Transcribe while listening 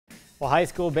Well, high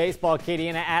school baseball,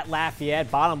 Acadiana at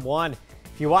Lafayette, bottom one.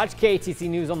 If you watch KATC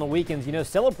News on the weekends, you know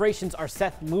celebrations are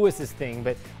Seth Lewis's thing,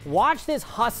 but watch this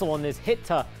hustle and this hit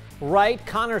to right,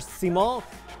 Connor Simon,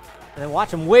 and then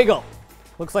watch him wiggle.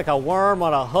 Looks like a worm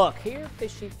on a hook. Here,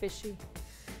 fishy, fishy.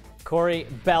 Corey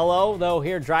Bello, though,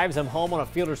 here drives him home on a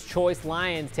fielder's choice.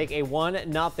 Lions take a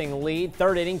 1-0 lead.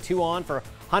 Third inning, 2 on for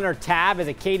Hunter Tabb as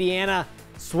Acadiana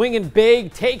swinging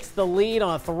big, takes the lead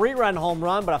on a 3-run home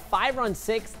run, but a 5-run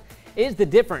sixth is the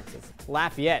difference.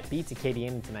 Lafayette beats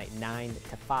Acadiana tonight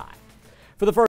 9-5. For the first